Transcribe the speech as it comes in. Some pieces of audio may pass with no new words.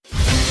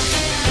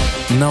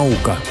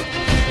Наука.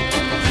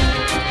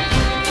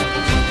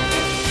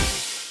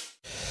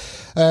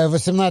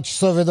 18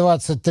 часов и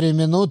 23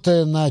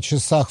 минуты на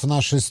часах в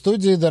нашей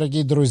студии.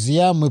 Дорогие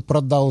друзья, мы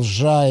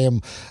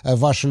продолжаем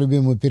вашу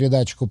любимую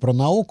передачку про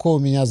науку.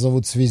 Меня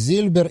зовут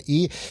Свизильбер,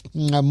 и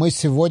мы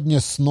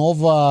сегодня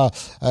снова,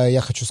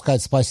 я хочу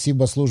сказать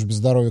спасибо службе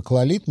здоровья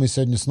Клолит, мы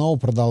сегодня снова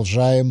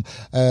продолжаем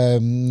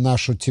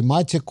нашу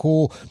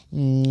тематику.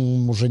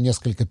 Уже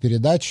несколько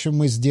передач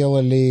мы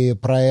сделали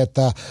про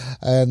это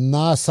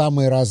на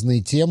самые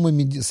разные темы,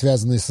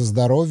 связанные со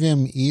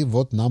здоровьем, и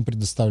вот нам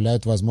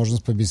предоставляют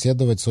возможность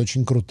побеседовать с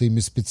очень крутыми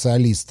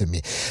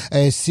специалистами.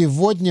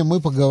 Сегодня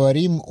мы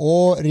поговорим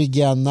о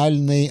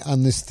региональной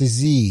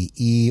анестезии.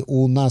 И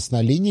у нас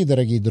на линии,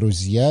 дорогие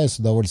друзья, я с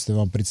удовольствием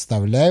вам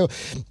представляю,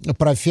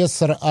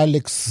 профессор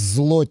Алекс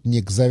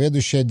Злотник,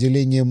 заведующий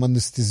отделением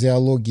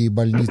анестезиологии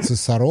больницы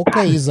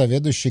Сорока и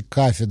заведующий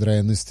кафедрой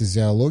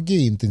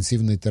анестезиологии и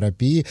интенсивной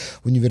терапии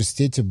в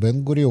университете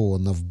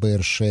Бен-Гуриона в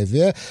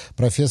Бершеве.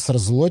 Профессор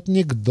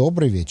Злотник,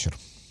 добрый вечер.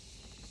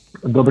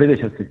 Добрый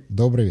вечер.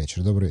 Добрый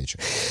вечер, добрый вечер.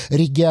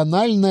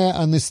 Региональная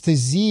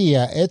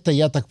анестезия – это,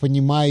 я так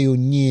понимаю,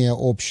 не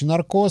общий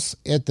наркоз,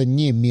 это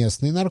не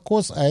местный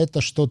наркоз, а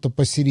это что-то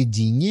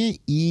посередине,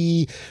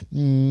 и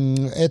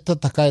это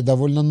такая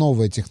довольно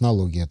новая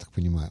технология, я так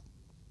понимаю.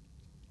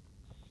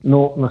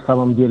 Ну, на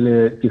самом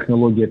деле,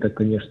 технология это,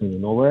 конечно, не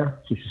новая.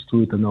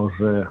 Существует она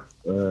уже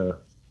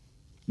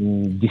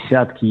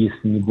десятки,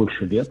 если не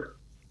больше лет.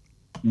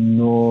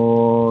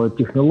 Но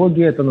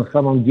технология это на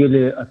самом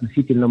деле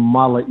относительно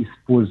мало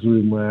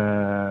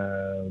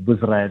используемая в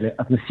Израиле,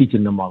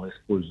 относительно мало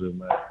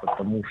используемая,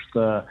 потому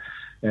что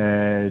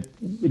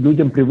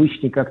людям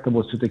привычнее как-то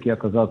вот все-таки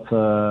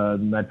оказаться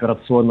на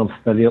операционном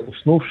столе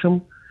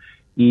уснувшим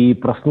и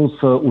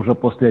проснуться уже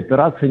после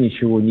операции,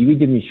 ничего не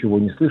видя, ничего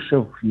не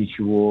слышав,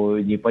 ничего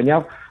не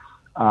поняв.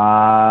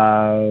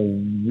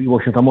 И, в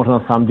общем-то, можно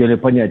на самом деле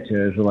понять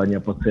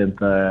желание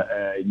пациента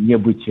не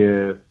быть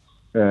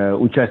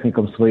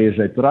участником своей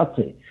же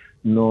операции,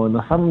 но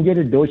на самом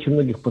деле для очень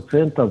многих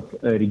пациентов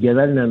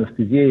региональная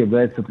анестезия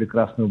является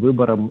прекрасным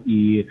выбором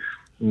и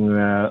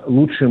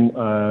лучшим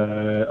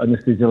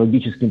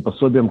анестезиологическим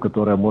пособием,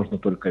 которое можно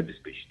только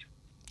обеспечить.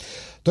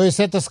 То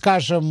есть это,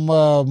 скажем,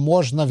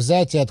 можно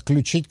взять и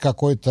отключить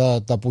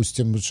какой-то,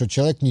 допустим, что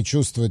человек не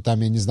чувствует,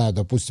 там, я не знаю,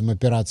 допустим,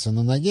 операция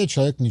на ноге,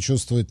 человек не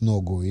чувствует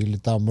ногу или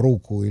там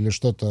руку или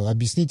что-то.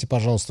 Объясните,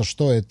 пожалуйста,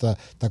 что это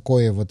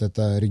такое, вот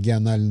эта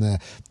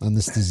региональная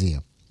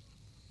анестезия?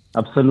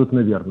 Абсолютно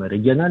верно.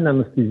 Региональная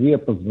анестезия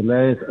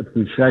позволяет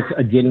отключать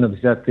отдельно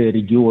взятые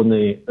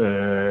регионы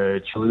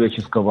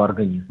человеческого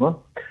организма.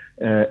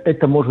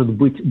 Это может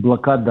быть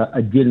блокада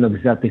отдельно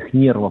взятых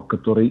нервов,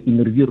 которые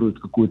иннервируют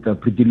какую-то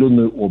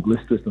определенную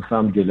область, то есть на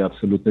самом деле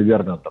абсолютно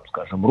верно, там,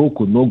 скажем,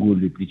 руку, ногу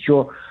или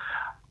плечо.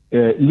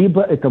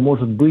 Либо это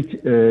может быть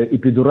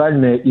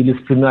эпидуральная или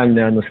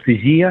спинальная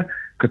анестезия,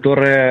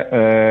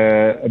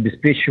 которая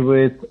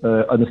обеспечивает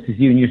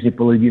анестезию нижней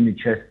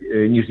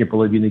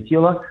половины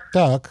тела.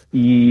 Так.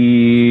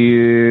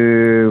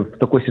 И в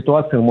такой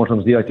ситуации мы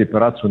можем сделать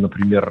операцию,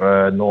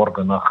 например, на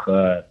органах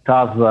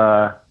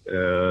таза,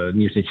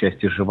 нижней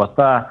части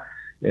живота,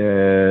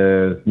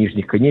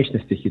 нижних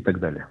конечностях и так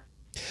далее.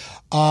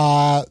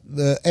 А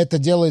это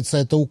делается,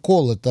 это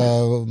укол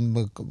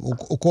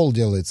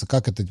делается,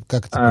 как это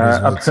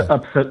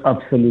производится?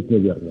 Абсолютно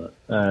верно.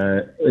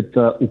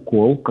 Это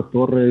укол,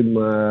 который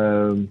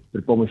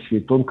при помощи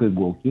тонкой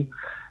иголки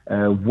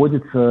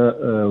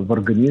вводится в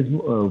организм,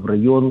 в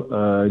район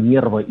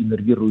нерва,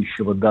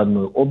 иннервирующего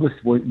данную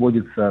область,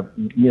 вводится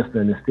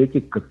местный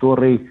анестетик,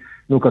 который,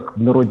 ну, как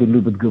в народе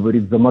любят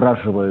говорить,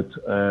 замораживает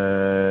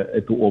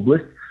эту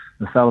область.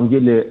 На самом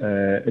деле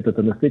этот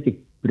анестетик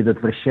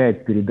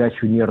предотвращает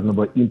передачу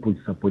нервного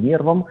импульса по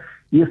нервам,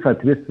 и,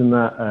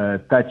 соответственно,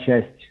 та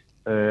часть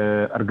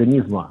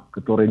организма,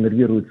 которая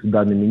иннервируется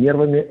данными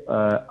нервами,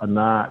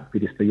 она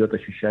перестает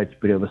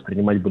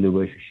воспринимать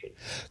болевые ощущения.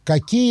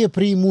 Какие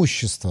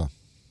преимущества?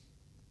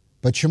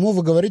 Почему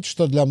вы говорите,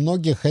 что для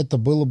многих это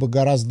было бы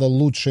гораздо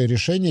лучшее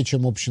решение,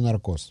 чем общий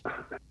наркоз?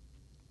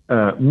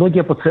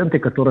 Многие пациенты,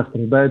 которые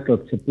страдают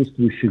от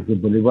сопутствующих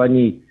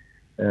заболеваний,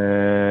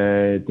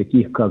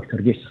 таких как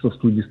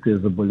сердечно-сосудистые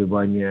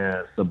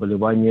заболевания,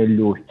 заболевания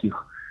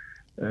легких,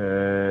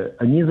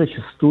 они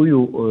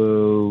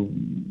зачастую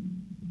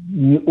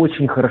не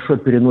очень хорошо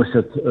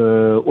переносят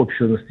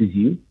общую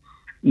анестезию.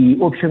 И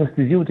общая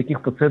анестезия у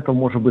таких пациентов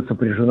может быть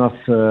сопряжена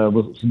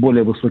с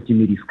более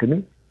высокими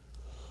рисками.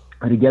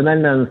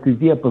 Региональная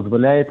анестезия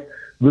позволяет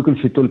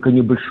выключить только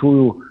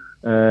небольшую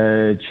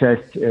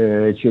часть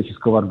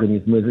человеческого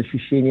организма из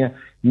ощущения,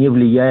 не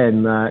влияя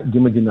на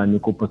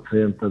гемодинамику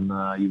пациента,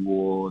 на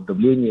его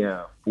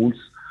давление, пульс,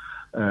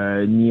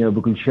 не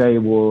выключая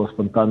его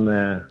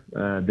спонтанное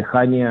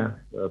дыхание,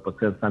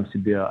 пациент сам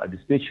себя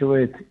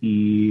обеспечивает,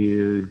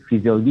 и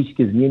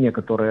физиологические изменения,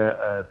 которые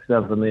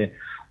связаны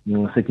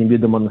с этим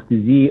видом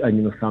анестезии,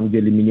 они на самом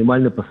деле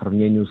минимальны по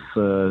сравнению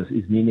с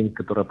изменениями,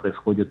 которые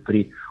происходят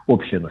при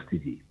общей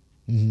анестезии.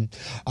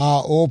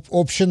 А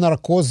общий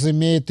наркоз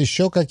имеет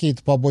еще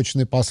какие-то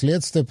побочные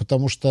последствия,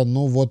 потому что,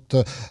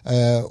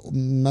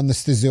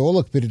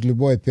 анестезиолог перед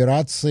любой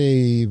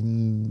операцией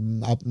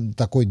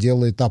такой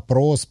делает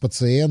опрос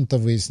пациента,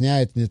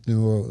 выясняет, нет ли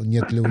у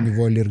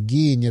него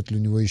аллергии, нет ли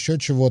у него еще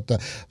чего-то,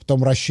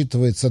 потом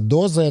рассчитывается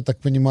доза, я так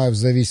понимаю, в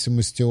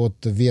зависимости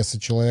от веса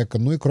человека,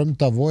 и кроме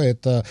того,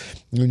 это,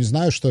 не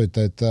знаю, что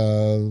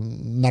это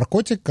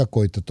наркотик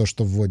какой-то, то,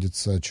 что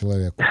вводится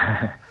человеку?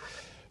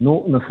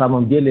 На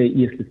самом деле,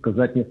 если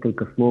сказать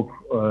несколько слов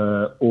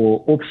о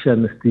общей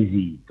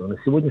анестезии, то на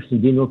сегодняшний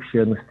день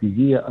общая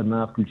анестезия,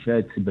 она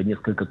включает в себя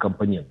несколько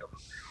компонентов.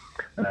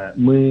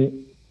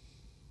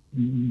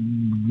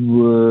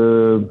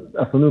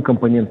 Основным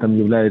компонентом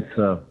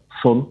является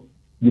сон,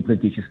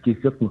 гипнотический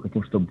эффект. Мы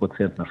хотим, чтобы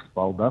пациент наш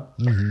спал, да.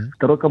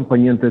 Второй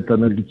компонент – это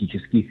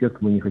энергетический эффект.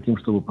 Мы не хотим,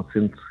 чтобы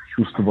пациент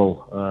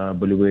чувствовал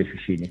болевые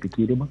ощущения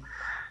какие-либо.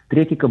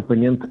 Третий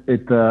компонент –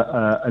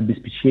 это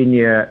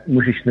обеспечение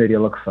мышечной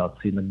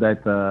релаксации. Иногда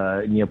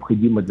это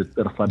необходимо для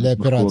расслабить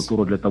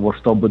мускулатуру, для того,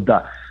 чтобы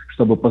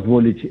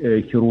позволить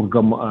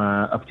хирургам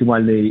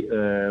оптимальный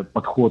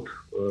подход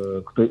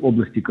к той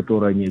области,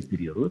 которую они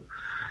оперируют.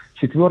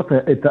 Четвертое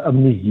 – это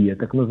амнезия,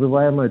 так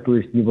называемая, то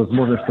есть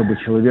невозможно, чтобы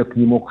человек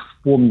не мог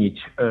вспомнить,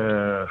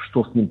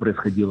 что с ним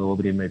происходило во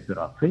время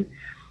операции.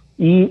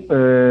 И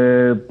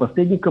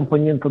последний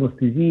компонент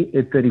анестезии –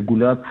 это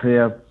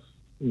регуляция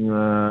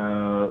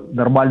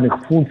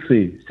нормальных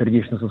функций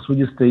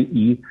сердечно-сосудистой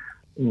и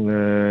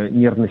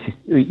дыхательной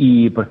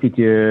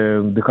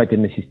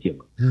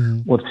системы.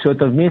 Вот все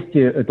это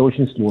вместе, это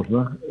очень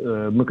сложно.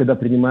 Мы, когда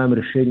принимаем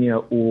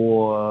решение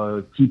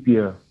о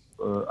типе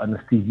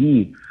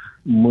анестезии,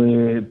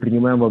 мы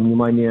принимаем во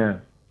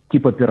внимание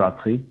тип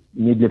операций.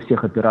 Не для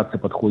всех операций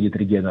подходит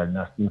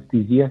региональная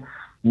анестезия,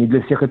 не для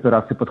всех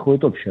операций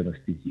подходит общая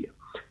анестезия.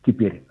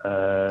 Теперь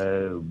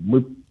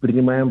мы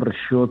принимаем в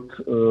расчет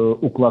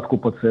укладку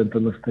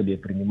пациента на столе,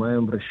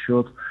 принимаем в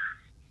расчет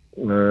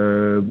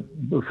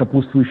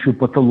сопутствующую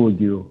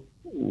патологию,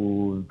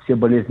 все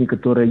болезни,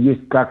 которые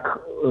есть,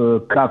 как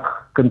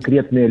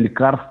конкретные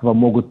лекарства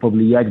могут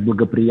повлиять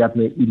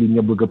благоприятно или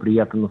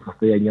неблагоприятно на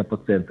состояние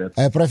пациента.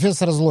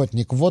 Профессор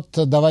Злотник,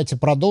 давайте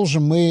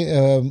продолжим.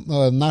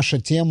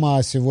 Наша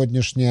тема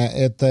сегодняшняя –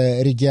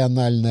 это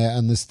региональная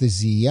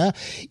анестезия.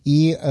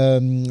 И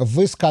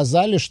вы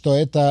сказали, что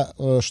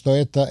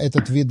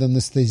этот вид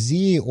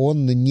анестезии,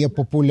 он не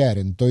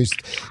популярен. То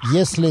есть,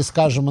 если,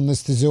 скажем,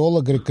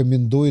 анестезиолог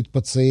рекомендует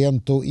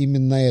пациенту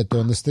именно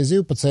эту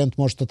анестезию, пациент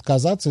может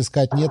отказаться и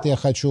сказать: нет, я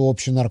хочу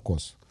общий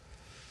наркоз.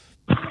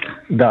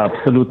 Да,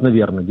 абсолютно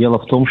верно. Дело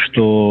в том,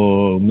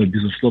 что мы,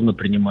 безусловно,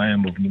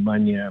 принимаем во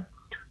внимание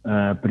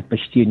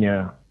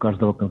предпочтения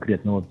каждого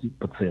конкретного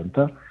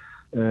пациента.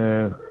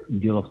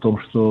 Дело в том,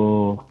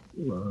 что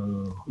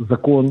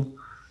закон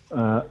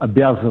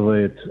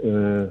обязывает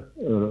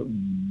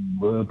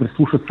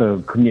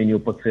прислушаться к мнению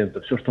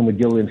пациента. Все, что мы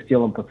делаем с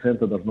телом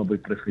пациента, должно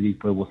быть происходить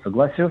по его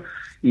согласию.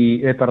 И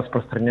это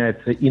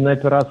распространяется и на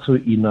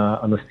операцию, и на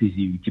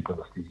анестезию, тип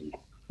анестезии.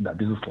 Да,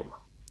 безусловно.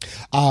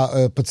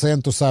 А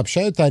пациенту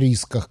сообщают о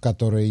рисках,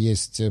 которые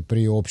есть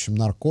при общем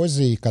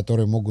наркозе и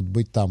которые могут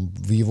быть там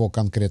в его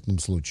конкретном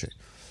случае?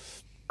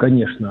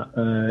 Конечно.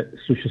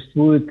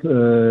 Существует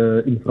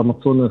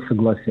информационное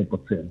согласие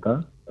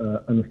пациента.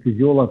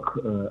 Анестезиолог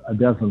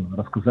обязан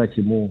рассказать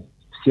ему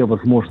все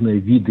возможные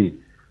виды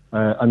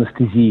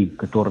анестезии,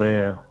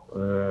 которые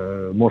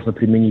можно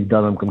применить в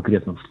данном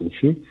конкретном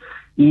случае,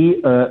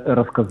 и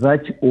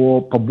рассказать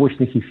о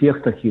побочных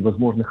эффектах и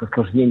возможных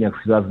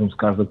осложнениях, связанных с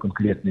каждым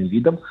конкретным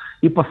видом,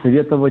 и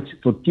посоветовать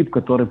тот тип,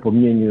 который, по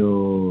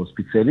мнению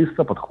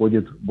специалиста,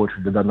 подходит больше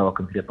для данного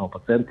конкретного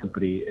пациента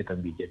при этом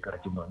виде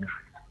оперативного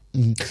вмешательства.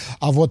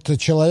 А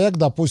человек,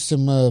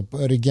 допустим,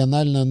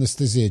 региональная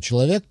анестезия,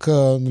 человек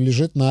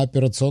лежит на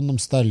операционном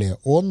столе,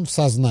 он в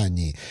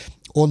сознании.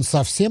 Он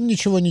совсем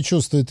ничего не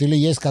чувствует или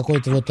есть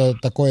какое-то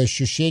такое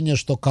ощущение,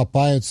 что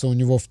копаются у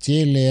него в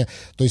теле?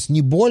 То есть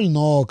не боль,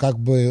 но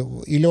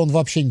или он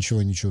вообще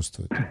ничего не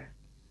чувствует?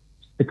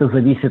 Это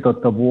зависит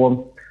от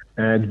того,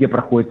 где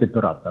проходит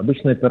операция.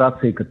 Обычно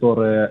операции,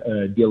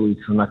 которые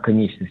делаются на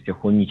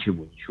конечностях, он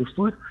ничего не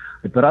чувствует.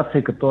 Операции,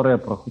 которые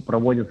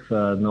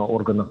проводятся на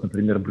органах,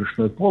 например,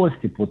 брюшной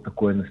полости под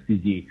такой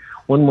анестезией,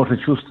 он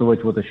может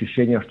чувствовать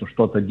ощущение, что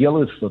что-то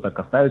делают, что-то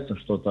касаются,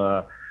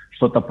 что-то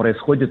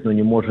происходит, но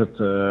не может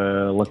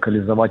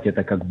локализовать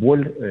это как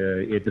боль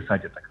и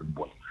описать это как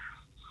боль.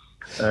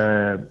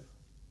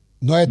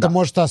 Но это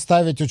может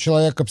оставить у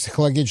человека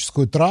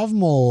психологическую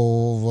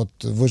травму.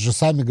 Вы же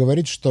сами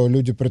говорите, что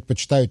люди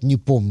предпочитают не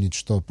помнить,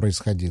 что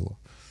происходило.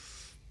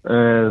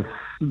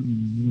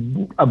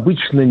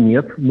 Обычно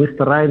нет. Мы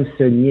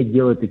стараемся не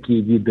делать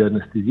такие виды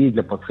анестезии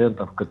для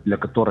пациентов, для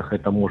которых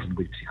это может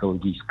быть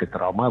психологическая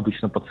травма.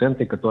 Обычно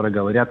пациенты, которые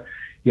говорят: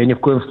 я ни в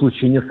коем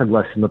случае не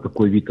согласен на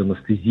такой вид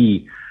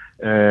анестезии,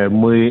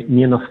 мы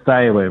не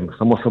настаиваем.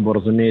 Само собой,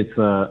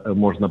 разумеется,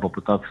 можно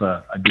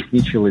попытаться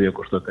объяснить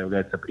человеку, что это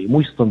является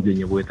преимуществом для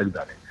него и так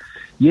далее.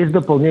 Есть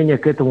дополнение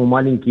к этому,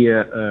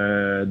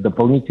 маленькие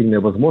дополнительные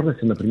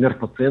возможности. Например,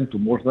 пациенту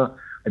можно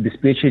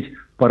обеспечить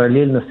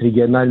параллельно с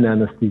региональной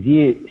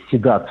анестезией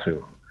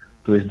седацию.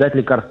 То есть дать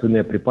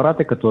лекарственные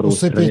препараты, которые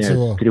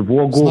устраняют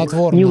тревогу.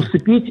 Снотворный. Не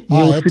усыпить,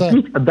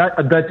 а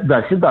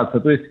дать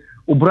седацию. То есть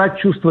убрать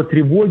чувство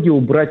тревоги,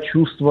 убрать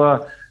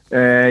чувство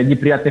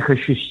неприятных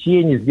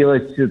ощущений,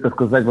 сделать, так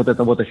сказать, вот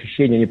это вот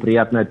ощущение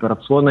неприятной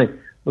операционной,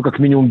 ну, как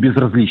минимум,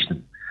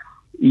 безразличным.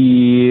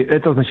 И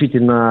это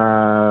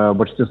значительно в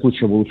большинстве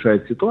случаев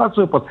улучшает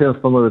ситуацию, пациент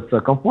становится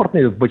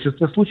комфортнее. В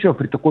большинстве случаев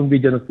при таком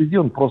виде анестезии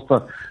он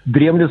просто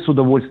дремлет с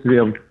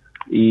удовольствием,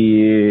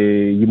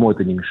 и ему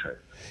это не мешает.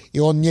 И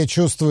он не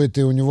чувствует,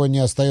 и у него не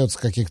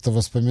остается каких-то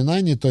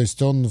воспоминаний, то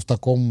есть он в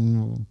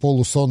таком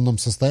полусонном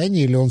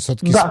состоянии, или он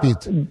все-таки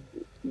спит?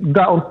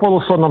 Да, он в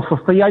полусонном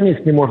состоянии,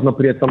 с ним можно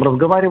при этом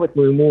разговаривать,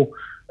 но ему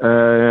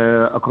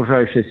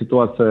окружающая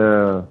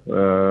ситуация,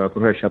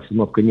 окружающая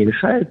обстановка не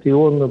мешает, и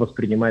он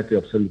воспринимает ее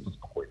абсолютно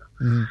спокойно.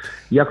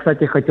 Я,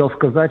 кстати, хотел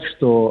сказать,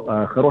 что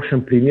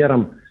хорошим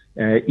примером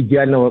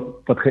идеального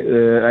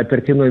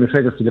оперативного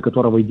вмешательства, для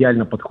которого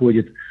идеально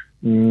подходит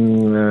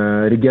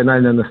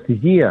региональная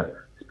анестезия,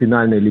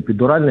 спинальная или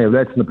эпидуральная,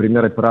 является,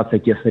 например, операция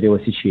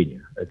кесарево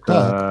сечения.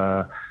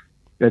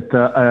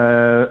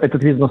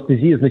 Этот вид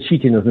анестезии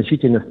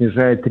значительно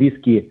снижает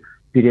риски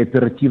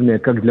переоперативные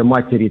как для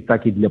матери,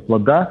 так и для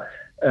плода.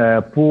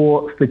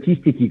 По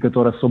статистике,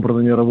 которая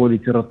собрана мировой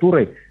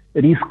литературой,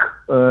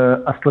 риск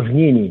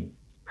осложнений,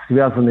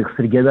 связанных с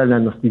региональной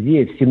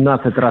анестезией, в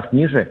 17 раз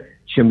ниже,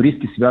 чем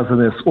риски,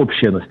 связанные с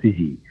общей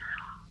анестезией.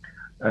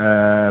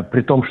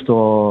 При том,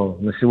 что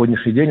на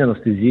сегодняшний день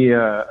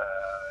анестезия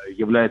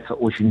является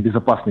очень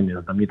безопасным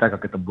методом, не так,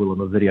 как это было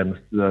на заре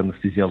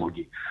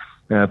анестезиологии.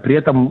 При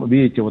этом,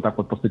 видите, вот так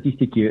вот по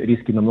статистике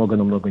риски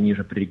намного-намного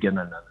ниже при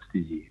региональной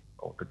анестезии.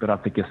 Вот,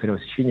 операция кесарево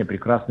сечения –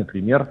 прекрасный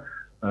пример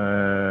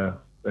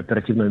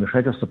оперативного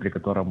вмешательства, при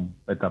котором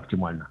это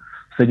оптимально.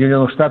 В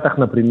Соединенных Штатах,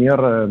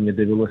 например, мне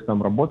довелось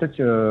там работать,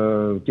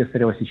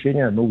 кесарево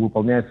сечение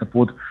выполняется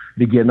под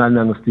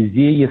региональной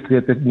анестезией, если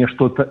это не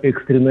что-то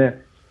экстренное,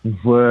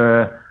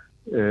 в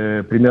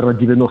примерно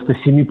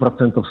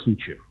 97%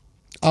 случаев.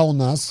 А у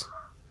нас?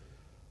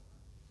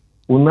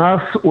 У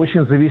нас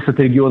очень зависит от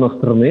региона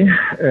страны.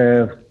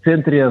 В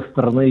центре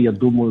страны, я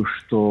думаю,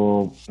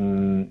 что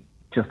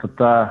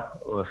частота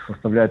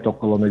составляет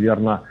около,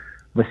 наверное,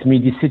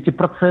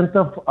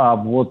 80%, а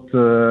вот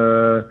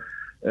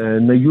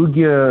на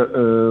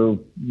юге,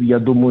 я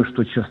думаю,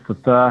 что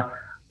частота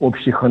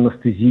общих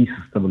анестезий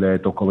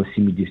составляет около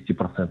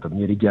 70%.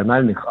 Не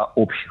региональных, а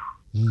общих.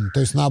 То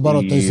есть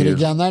наоборот, то есть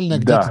региональная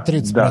где-то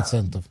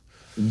 30%.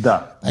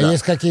 Да.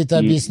 Есть какие-то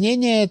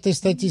объяснения этой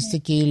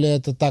статистики, или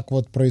это так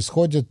вот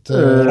происходит,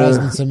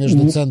 разница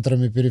между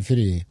центрами и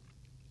периферией?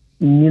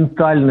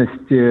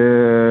 Ментальность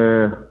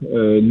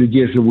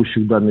людей,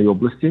 живущих в данной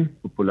области,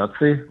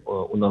 популяции.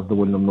 У нас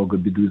довольно много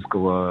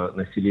бедуинского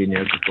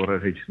населения, которое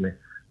женщины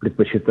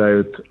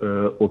предпочитают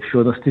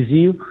общую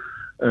анестезию.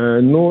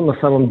 Но на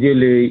самом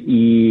деле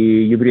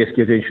и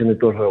еврейские женщины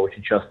тоже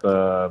очень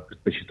часто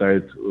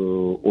предпочитают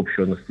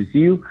общую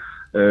анестезию.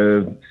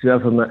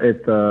 Связано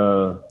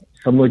это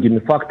со многими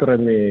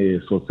факторами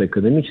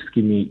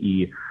социоэкономическими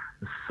и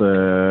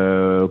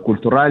с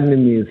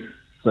культуральными,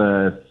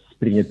 с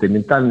принятой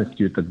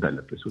ментальностью и так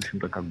далее. То есть, в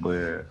общем-то, как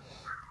бы...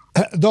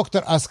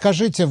 Доктор, а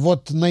скажите,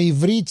 вот на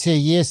иврите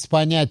есть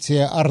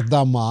понятие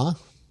ардама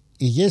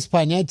и есть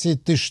понятие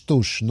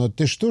тыштуш. Но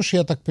тыштуш,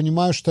 я так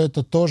понимаю, что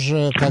это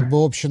тоже как бы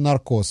общий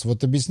наркоз.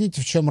 Вот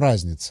объясните, в чем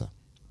разница?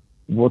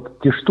 Вот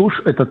тыштуш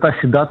 – это та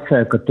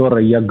седация, о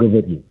которой я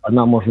говорил.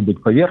 Она может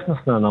быть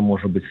поверхностная, она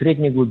может быть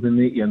средней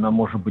глубины, и она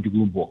может быть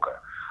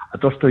глубокая. А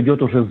то, что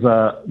идет уже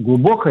за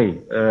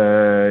глубокой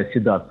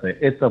седацией,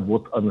 это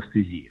вот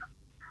анестезия.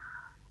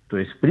 То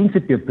есть, в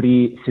принципе,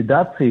 при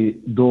седации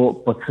до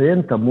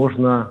пациента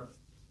можно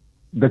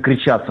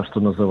докричаться, что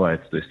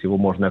называется. То есть его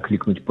можно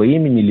окликнуть по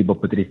имени, либо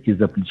потрясти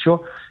за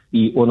плечо,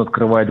 и он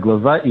открывает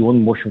глаза, и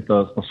он, в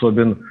общем-то,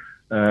 способен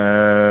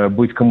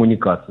быть в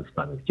коммуникации с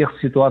нами. В тех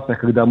ситуациях,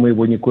 когда мы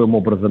его никоим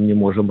образом не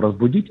можем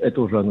разбудить,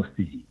 это уже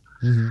анестезия.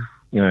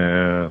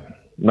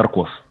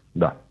 Наркоз,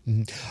 да.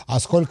 А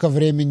сколько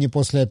времени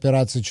после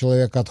операции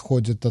человек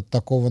отходит от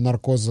такого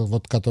наркоза,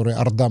 вот который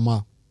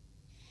ардама?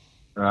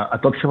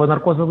 От общего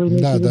наркоза вы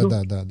имеете в виду?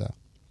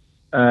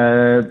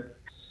 Да.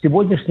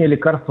 Сегодняшние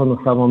лекарства на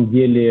самом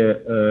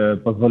деле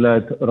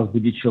позволяют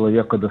разбудить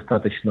человека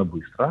достаточно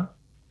быстро.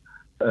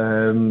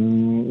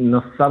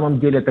 На самом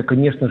деле это,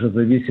 конечно же,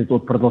 зависит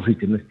от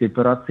продолжительности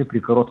операции. При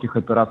коротких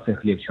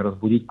операциях легче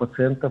разбудить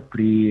пациента.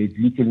 При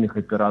длительных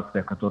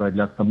операциях, которые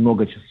длятся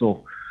много часов,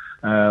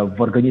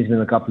 в организме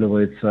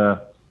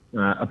накапливается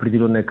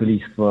определенное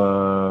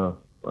количество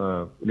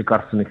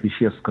лекарственных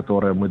веществ,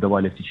 которые мы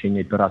давали в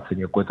течение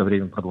операции, какое-то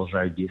время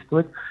продолжают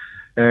действовать.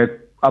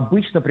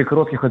 Обычно при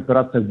коротких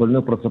операциях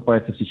больной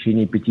просыпается в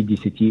течение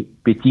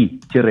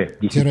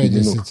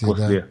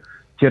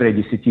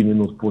 5-10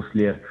 минут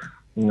после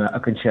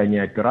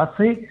окончания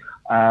операции.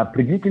 А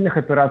при длительных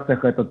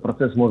операциях этот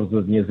процесс может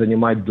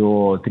занимать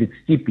до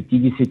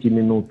 30-50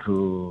 минут,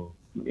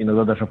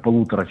 иногда даже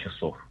 1,5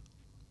 часов.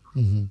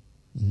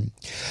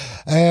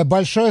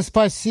 Большое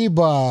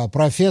спасибо.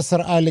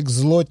 Профессор Алекс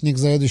Злотник,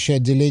 заведующий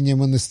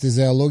отделением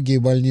анестезиологии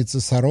больницы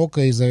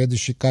Сорока и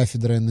заведующий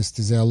кафедрой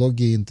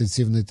анестезиологии и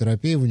интенсивной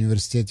терапии в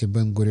университете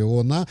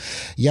Бен-Гуриона.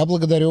 Я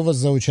благодарю вас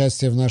за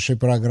участие в нашей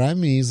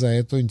программе и за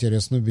эту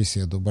интересную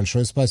беседу.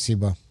 Большое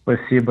спасибо.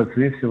 Спасибо,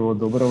 всего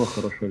доброго,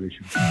 хорошего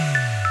вечера.